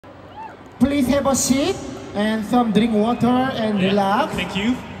please have a seat and some drink water and relax. Thank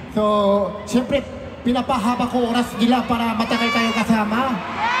you. So, siyempre, pinapahaba ko oras nila para matagal kayo kasama.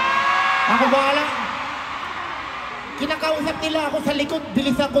 Ako bahala. Kinakausap nila ako sa likod,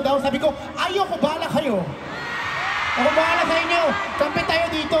 bilisan ko daw. Sabi ko, ayoko, bahala kayo. Ako bahala sa inyo. Kampi tayo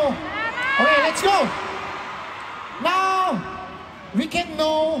dito. Okay, let's go. Now, we can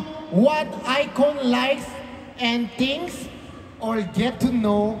know what iKON likes and thinks or get to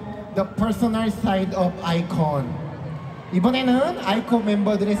know the personal side of iKON. 이번에는 iKON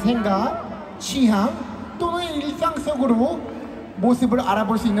멤버들의 생각, 취향 또는 일상 속으로 모습을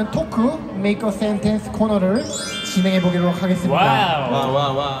알아볼 수 있는 토크 Make a Sentence 코너를 진행해 보도록 하겠습니다.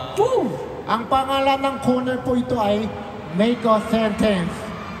 Wow. Ang pangalan ng corner po ito ay Make a Sentence.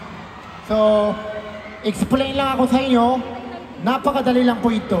 So, explain lang ako sa inyo. napakadali lang po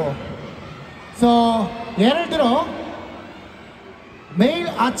ito. So, 예를 들어 매일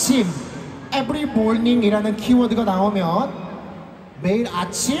아침 every morning 이라는 키워드가 나오면 매일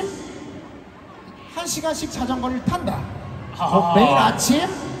아침 1시간씩 자전거를 탄다. 매일 아침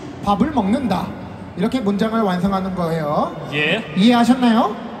밥을 먹는다. 이렇게 문장을 완성하는 거예요.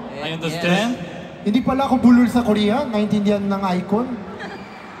 이해하셨나요? I understand. Hindi pala ako bulol sa Korea, naintindihan ng iKON.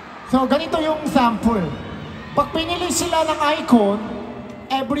 So, ganito yung sample. Pag pinili sila ng iKON,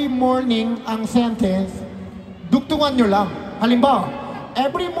 every morning ang sentence, dugtungan nyo lang. Halimbawa,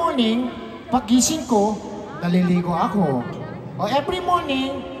 every morning, pag gising ko, naliligo ako. O every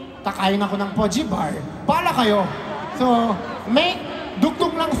morning, kakain ako ng Poji Bar. Pala kayo. So, make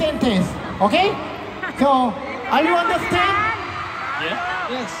dugtong lang sentence. Okay? So, are you understand? Yeah?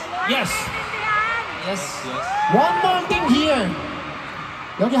 Yes. Yes. Yes. One more thing here.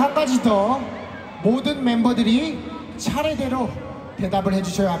 여기 한 가지 더. 모든 멤버들이 차례대로 대답을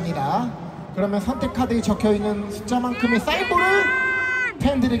해주셔야 합니다. 그러면 선택 카드에 적혀있는 숫자만큼의 사인볼을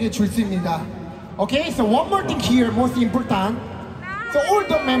팬들에게 줄 수 있습니다. Okay, so one more thing here, most important. So all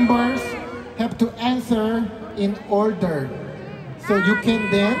the members have to answer in order. So you can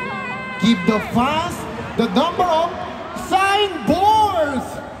then give the fans the number of sign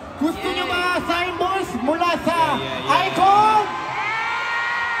balls. gusto nyo mga sign balls mula sa iKON?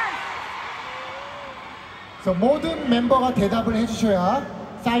 So 모든 멤버가 대답을 해주셔야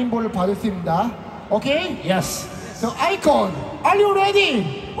사인볼을 받을 수 있습니다. Okay? Yes. So iKON, are you ready?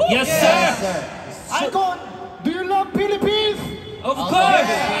 Yes, sir. iKON, do you love Philippines? Of course.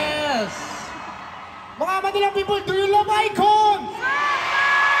 Yes. Mga Manila people, do you love iKON?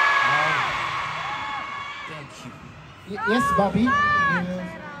 Thank you. Yes, Bobby.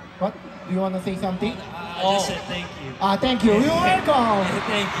 What? Do you want to say something? I just said thank you. Thank you. You're welcome.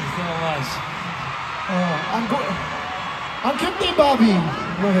 Thank you so much. I'm cute, Bobby.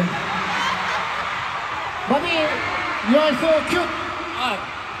 Bobby, you are so cute.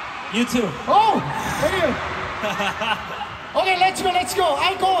 You too. Oh, thank you. Okay, let's go.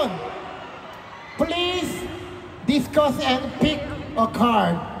 iKON, please discuss and pick a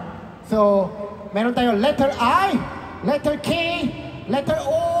card. So, meron tayo letter I, letter K, letter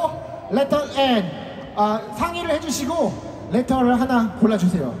O, letter N. 상의를 해주시고 letter를 하나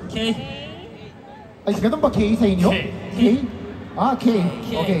골라주세요. K. ganun ba K sa inyo? K. K. Okay.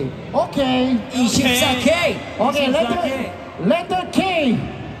 24K. Okay, letter K.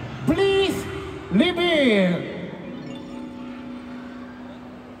 Please reveal.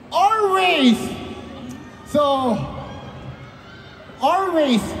 Always. So,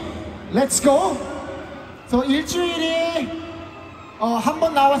 always. Let's go. So, 일주일에 한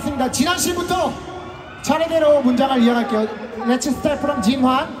번 나왔습니다. 진환 씨부터 차례대로 문장을 이어갈게요. Let's start from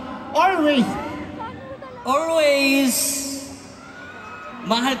진환. Always. Always.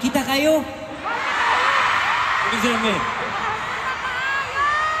 Mahal kita kayo. What does that mean?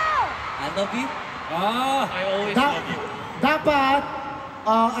 I love you. I always love you. Dapat,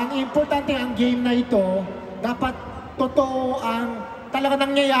 ang importante ang game na ito, dapat totoo ang talaga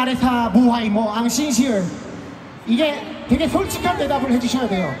nangyayari sa buhay mo, ang sincere. 이게 되게 솔직한 대답을 해주셔야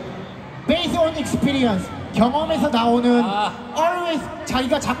돼요. Based on experience, 경험에서 나오는 always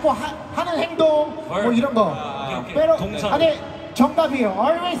자기가 자꾸 하는 행동 뭐 이런 거. Pero 아니 정답이에요.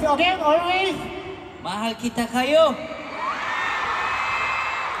 Always again, always. Mahal kita kayo.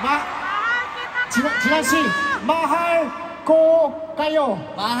 진환 씨, mahal ko kayo.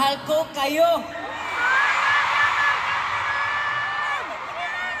 Mahal ko kayo.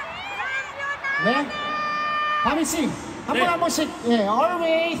 네, 다미 씨, 한 번씩. 예,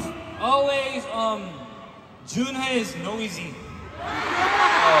 always. Always, Junhae is noisy. I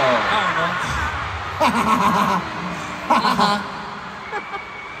don't know.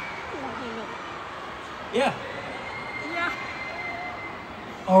 Yeah.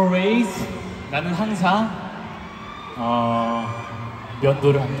 Always. 나는 항상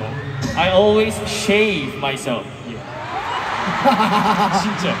면도를 한다. I always shave myself. Yeah.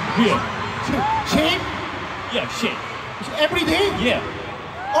 진짜. Yeah. Shave Yeah, shave. every day? Yeah.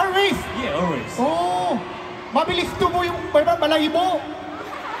 Always? Yeah, always. Oh, mabilis tubo yung balahibo.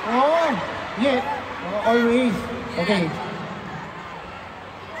 Oh, yeah. Always. Okay.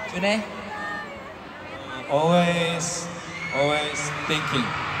 준혜? Always thinking.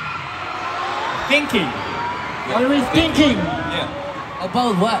 Thinking. Always thinking. Yeah.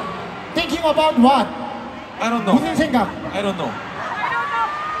 About what? Thinking about what? I don't know. 무슨 생각? I don't know.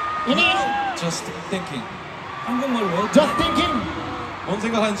 이니? Just thinking. 한국말로. Just thinking. 뭔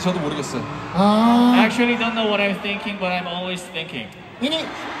생각하는지 저도 모르겠어요. 아, Actually don't know what I'm thinking, but I'm always thinking.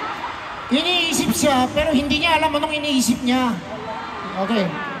 iniisip siya, pero hindi niya alam anong iniisip niya. Okay.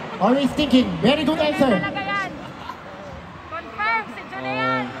 Always thinking. Very good answer. Confirm si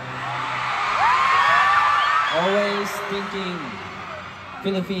Julian. Always thinking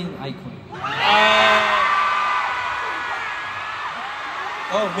Philippine icon.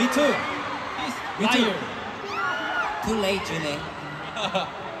 Oh, me too. Me too. Liar. Too late, 준혜.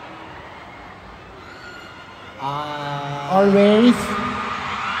 Always.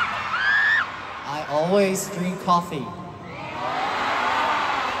 I always drink coffee.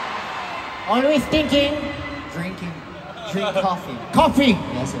 Always thinking. Drink coffee. Coffee.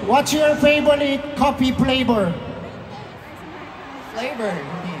 Yes, sir. What's your favorite coffee flavor? Flavor.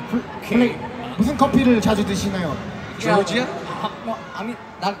 무슨 커피를 자주 드시나요? 조지아?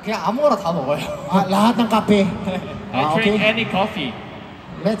 나 그냥 아무거나 다 먹어요. 아, lahat ng kape. I drink any coffee.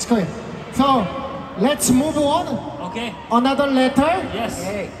 Let's go. So, let's move on. Okay. Another letter. Yes.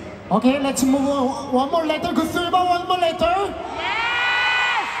 Okay, let's move on. One more letter. 구슬바 one more letter.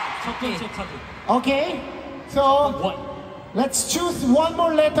 첫 번째 카드. Okay. So, What? let's choose one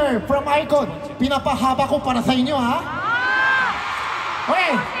more letter from iKON. Pinapahaba ko para sa inyo, ha?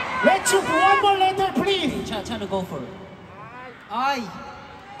 Okay. Let's choose one more letter, please. Try to go for it. I.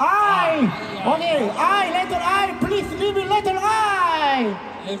 I. Okay. I. Letter I. Please leave it. Letter I.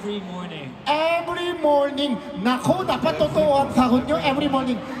 Every morning. Every morning. Nako, dapat totoo ang sagot nyo. Every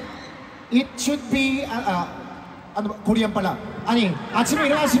morning. It should be, ano ba? Korean pala. 아니, 아침에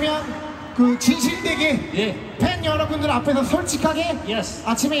일어나시면 그 진실되게 예. 팬 여러분들 앞에서 솔직하게 Yes.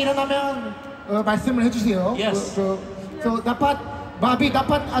 아침에 일어나면 말씀을 해주세요. Yes. So dapat, Bobby,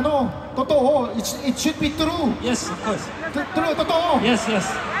 dapat ano, totoo. It should be true. Yes, of course. True, totoo. Yes, yes.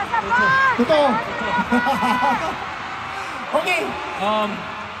 Totoo. Okay, Um,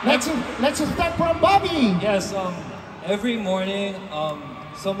 let's start from Bobby. yes, every morning,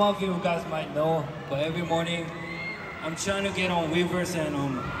 some of you guys might know, but every morning I'm trying to get on Weavers and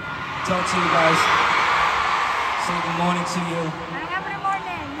talk to you guys. Say good morning to you. Every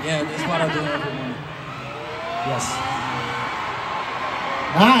morning. Yeah, that's what I do every morning. Yes.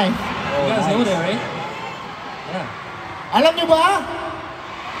 Nice. You guys know that, right? Yeah. Alam nyo ba?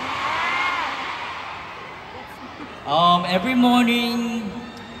 Every morning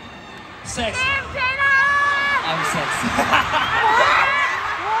Sex. I'm sexy.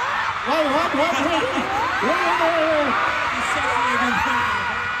 What? Wait. Too sexy every morning.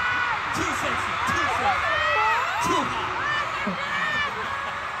 Too sexy. Too sexy. Too hot.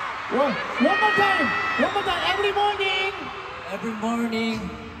 One more time. Every morning. Every morning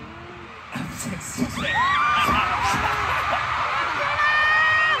I'm sexy.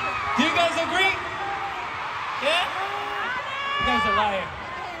 Do you guys agree? Yeah? You guys are lying.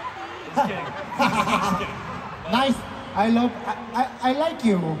 Just kidding. Just kidding. Nice. I like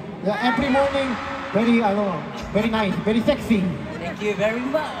you. Yeah, every morning, very nice, very sexy. Thank you very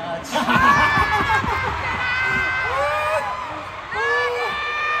much.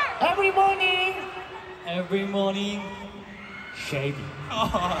 Every morning. Every morning, shady.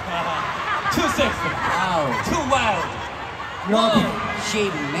 Too sexy. Wow. Too wild. Grabe.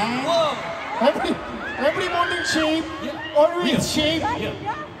 Shady man. Whoa. Every morning shave. Always shave.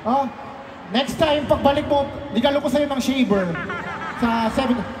 Yeah. Next time, pagbalik mo, regalo ko sa'yo ng shaver. Sa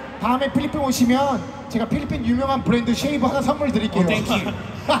 7. 다음에 필리핀 오시면 제가 필리핀 유명한 브랜드 쉐이버 하나 선물 드릴게요. Oh, thank you.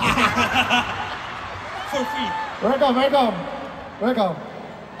 For free. Welcome.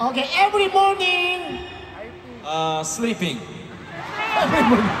 Okay, every morning. Sleeping. Every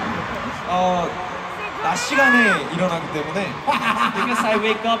morning. 낮 시간에 일어나기 때문에 Because I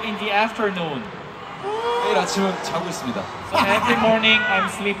wake up in the afternoon. 매일 아침은 자고 있습니다. So every morning I'm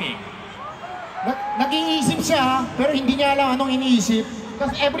sleeping. Nag-iisip siya, pero hindi niya alam anong iniisip.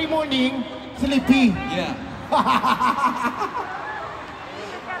 Kasi every morning, sleepy. Yeah.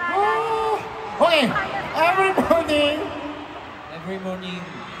 Okay, every morning. Every morning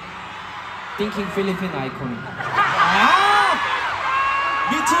thinking Philippine icon.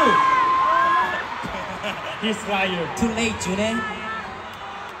 Me too. He's liar. Too late, June.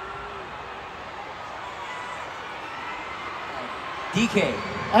 DK.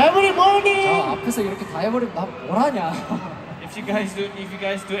 Every morning. 앞에서 이렇게 다 해버리면 나 뭐라냐? If you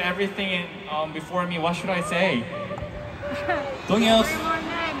guys do everything before me, what should I say? 동엽.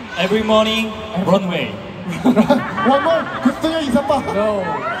 Every morning, runway. One more. gusto nyo isa pa? No.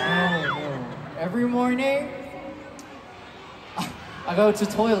 Every morning, I go to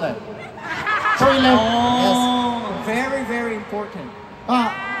toilet. Toilet. Yes. Very, very important.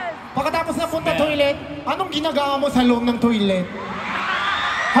 Pagkatapos na punta toilet, anong ginagawa mo sa loob ng toilet?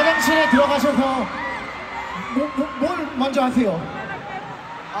 화장실에 들어가셔서 뭘 먼저 하세요?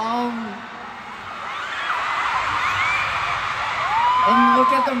 And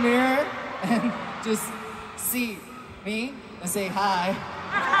look at the mirror and just see me and say hi.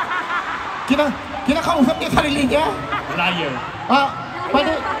 kinakausap niya sarili niya? Liar.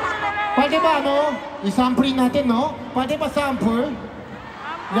 Pwede ba i-samplein natin, no? Pwede ba sample?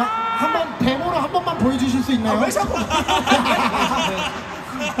 한번 데모로 한 번만 보여주실 수 있나요? 왜 자꾸?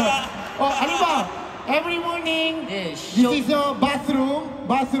 아니 봐. Every morning, 네, this is a bathroom.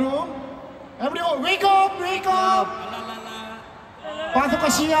 Everyone, wake up. pasok ka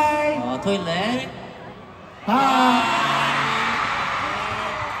CR. Toilet.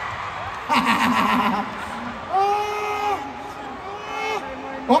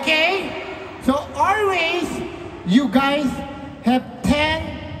 Okay, so always you guys have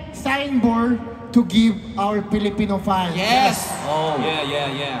 10 signboard to give our Filipino fans. Yes. Oh,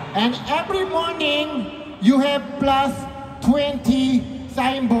 yeah. And every morning you have plus 20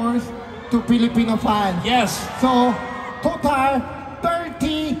 signboards to Filipino fans. Yes. So total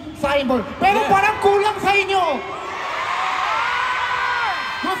 30 signboard. Pero parang kulang sa inyo.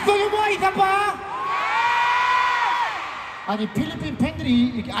 Gusto nyo ba isa pa? 아니 필리핀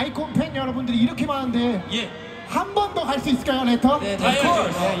팬들이 아이콘 팬 여러분들이 이렇게 많은데 예. 한 번 더 갈 수 있을까요, 레터? 네, Of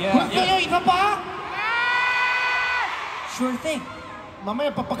course. gusto nyo isa pa? Sure thing.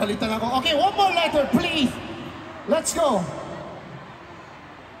 mamaya papagalitan ako. Okay, one more letter, please. Let's go.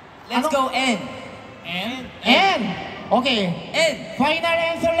 Let's go N. N. Okay. N. Final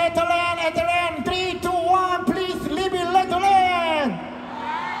answer, letter N. 3, 2, 1, please leave it, letter N.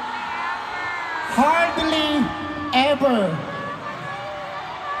 Hardly ever.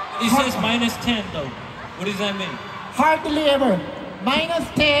 It says minus 10 though. What does that mean? Hardly ever. Minus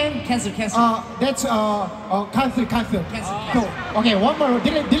 10. Cancel. That's cancel. So, okay, one more.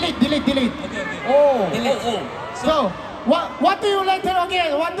 Delete. Okay. Oh. So, what do you letter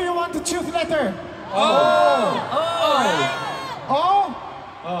again? What do you want to choose letter? Oh.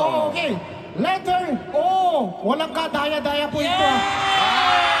 Oh, okay. Letter O. Walang ka daya po ito.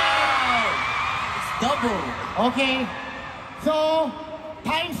 It's double. Okay. So,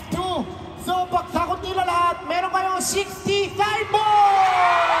 times 2. So, pagsakot nila lahat, meron kayong 60 signboard!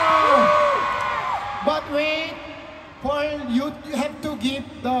 But wait, Paul, you have to give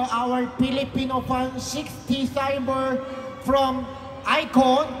our Filipino fans 60 signboard from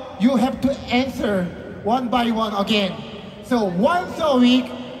iKON. You have to answer one by one again. So, once a week,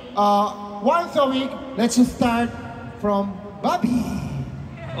 let's just start from Bobby.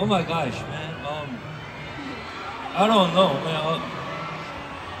 Oh my gosh, man. I don't know, man.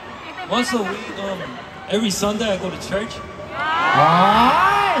 Once a week, every Sunday I go to church.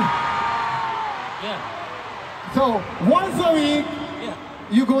 Alright! Yeah. So, once a week, Yeah.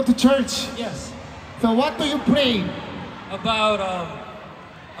 you go to church. Yes. So, what do you pray? About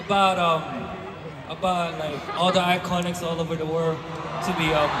like all the iconics all over the world to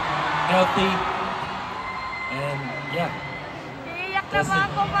be healthy and yeah. Iiyak na ba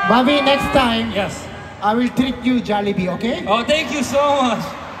ako ba? Bobby, next time, Yes. I will treat you Jollibee, okay? Oh, thank you so much.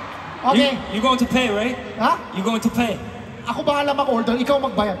 Okay. You going to pay, right? Ha? You going to pay? Ako bahala mag-order, ikaw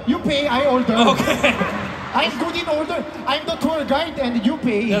magbayad. You pay, I order. Okay. I'm good in order. I'm the tour guide and you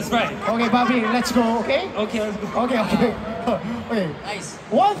pay. That's right. Okay, Bobby, let's go, okay? Okay, let's go. Okay. Okay. Nice.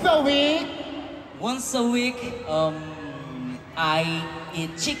 Once a week, Once a week, I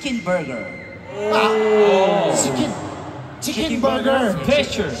eat chicken burger. chicken burger,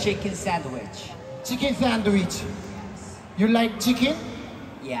 Picture. Chicken sandwich. chicken sandwich. You like chicken?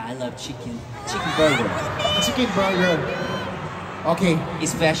 Yeah, I love chicken. Chicken burger. Chicken burger. Okay.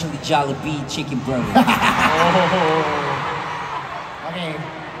 Especially Jollibee chicken burger.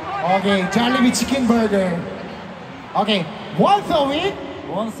 Okay, Jollibee chicken burger. Okay, once a week,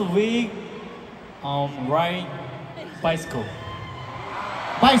 Once a week, ride bicycle.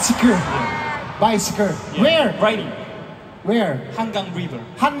 bicycle. Yeah. Where? Riding Where? Hangang River.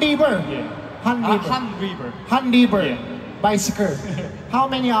 Han River. Yeah. Han River. Han River. Han River. Yeah. Bicycle. How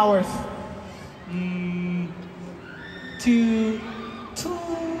many hours? Two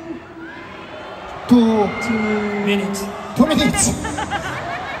 2 minutes. 2 minutes.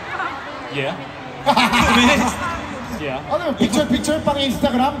 Yeah. 2 minutes. Yeah. Ano, picture pang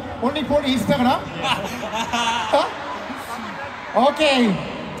Instagram? Only for Instagram? Okay.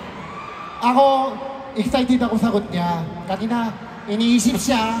 Ako, excited ako sagot niya. Kanina, iniisip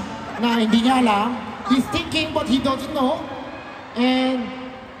siya na hindi niya alam. He's thinking but he doesn't know. And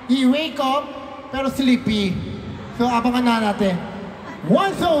he wake up pero sleepy. So abangan na natin.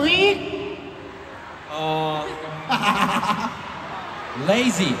 Once a week,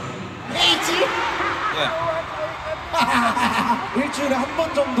 Lazy. lazy. Yeah. 일주일에 한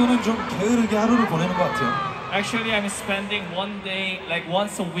번 정도는 좀 게으르게 하루를 보내는 것 같아요. Actually, I'm spending one day, like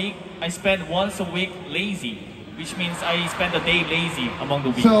once a week. I spend once a week lazy, which means I spend a day lazy among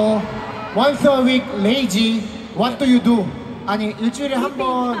the week. So, once a week lazy, what do you do? 아니, 일주일에 한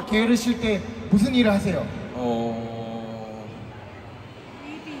번 게으르실 때 무슨 일을 하세요?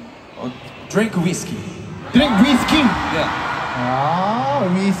 Drink whiskey. Drink whiskey. Yeah. 아,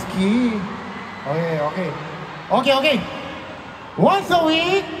 whiskey. Okay. Once a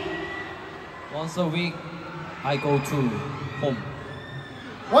week, Once a week, I go to home.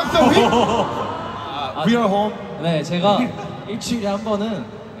 once a week. We are home. 네, 제가 일주일에 한 번은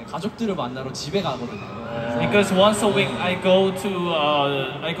가족들을 만나러 집에 가거든요. Because once a week I go to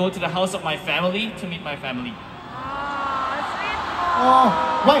the house of my family to meet my family.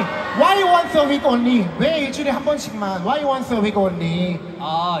 Why once a week only? 왜 일주일에 한 번씩만? Why once a week only?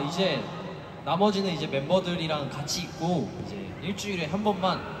 아, 이제 나머지는 이제 멤버들이랑 같이 있고 이제 일주일에 한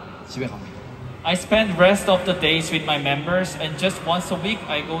번만 집에 갑니다. I spend rest of the days with my members, and just once a week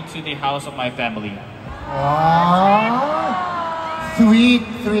I go to the house of my family. 와, sweet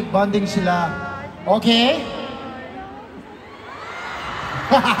bonding sila. Okay?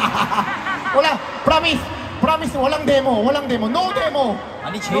 wala, promise, walang demo, no demo.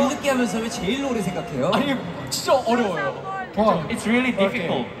 아니 제일 늦게 하면서 왜 제일 오래 생각해요? 아니 진짜 어려워요. It's really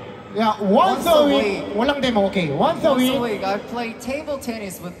difficult. Yeah, once a week, walang demo, okay. Once a Once a week, week, I play table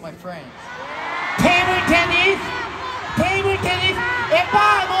tennis with my friends. table tennis, e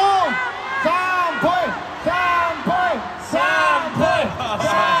paano? Sample.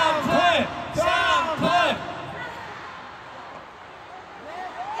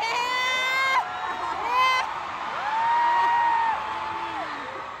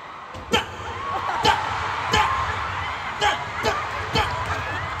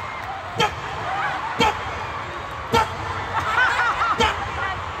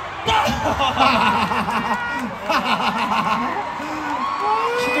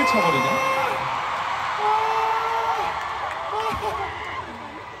 킥을 쳐버리네.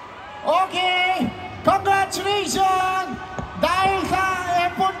 Okay, congratulations! Dahil sa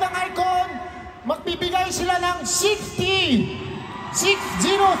effort ng iKON, magbibigay sila ng 60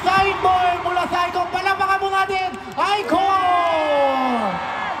 signboard mula sa iKON. Palapakan mo natin, iKON!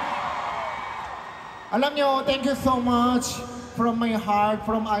 Alam nyo, thank you so much from my heart,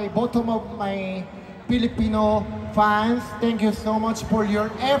 from bottom of my Filipino fans. Thank you so much for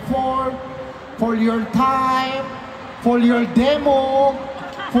your effort, for your time, for your demo,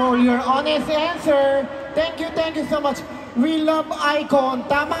 for your honest answer. Thank you so much. We love iKON.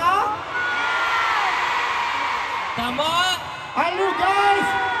 Tama? Tama? Are you guys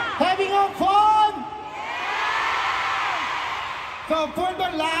having a fun? So for the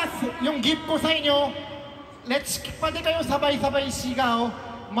last, yung gift ko sa inyo, pwede kayo sabay-sabay sigaw,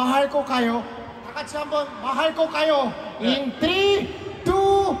 mahal ko kayo. Kakatsi 한번, mahal ko kayo. In 3, 2,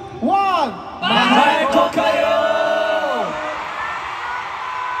 1. Mahal ko kayo!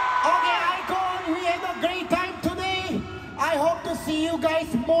 Okay, iKON, we had a great time today. I hope to see you guys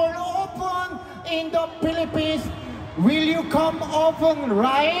more often in the Philippines. Will you come often,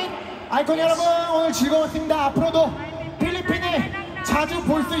 right? iKON 여러분, 오늘 즐거웠습니다. 앞으로도 필리핀에 자주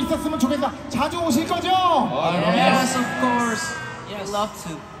볼 수 있었으면 좋겠다. 자주 오실 거죠? Yes, of course. Yes. Love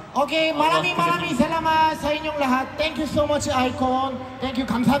to. Okay, maraming salamat sa inyong lahat. Thank you so much, iKON. Thank you,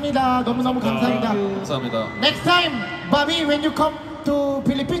 감사합니다. 너무너무 감사합니다. 감사합니다. Next time, Bobby, when you come to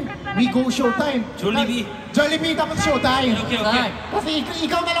Philippines, we go showtime. Jollibee tapos showtime. Okay. Kasi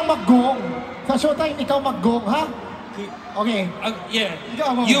ikaw na lang mag-gong. Sa showtime, ikaw mag-gong, ha? Okay. Yeah.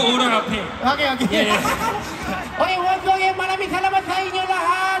 Ikaw mo. You order, I'll pay. Okay. Okay, once again, maraming salamat sa inyo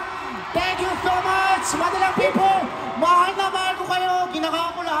lahat. Thank you so much, Madalang people. Mahal na mahal ko kayo.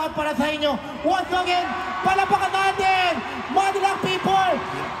 Ginagawa ko lahat para sa inyo. Once again, palapakan natin, Madalang people.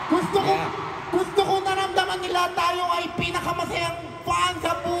 Gusto ko naramdaman nila tayo ay pinakamasayang fan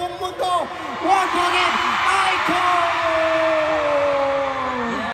sa buong mundo.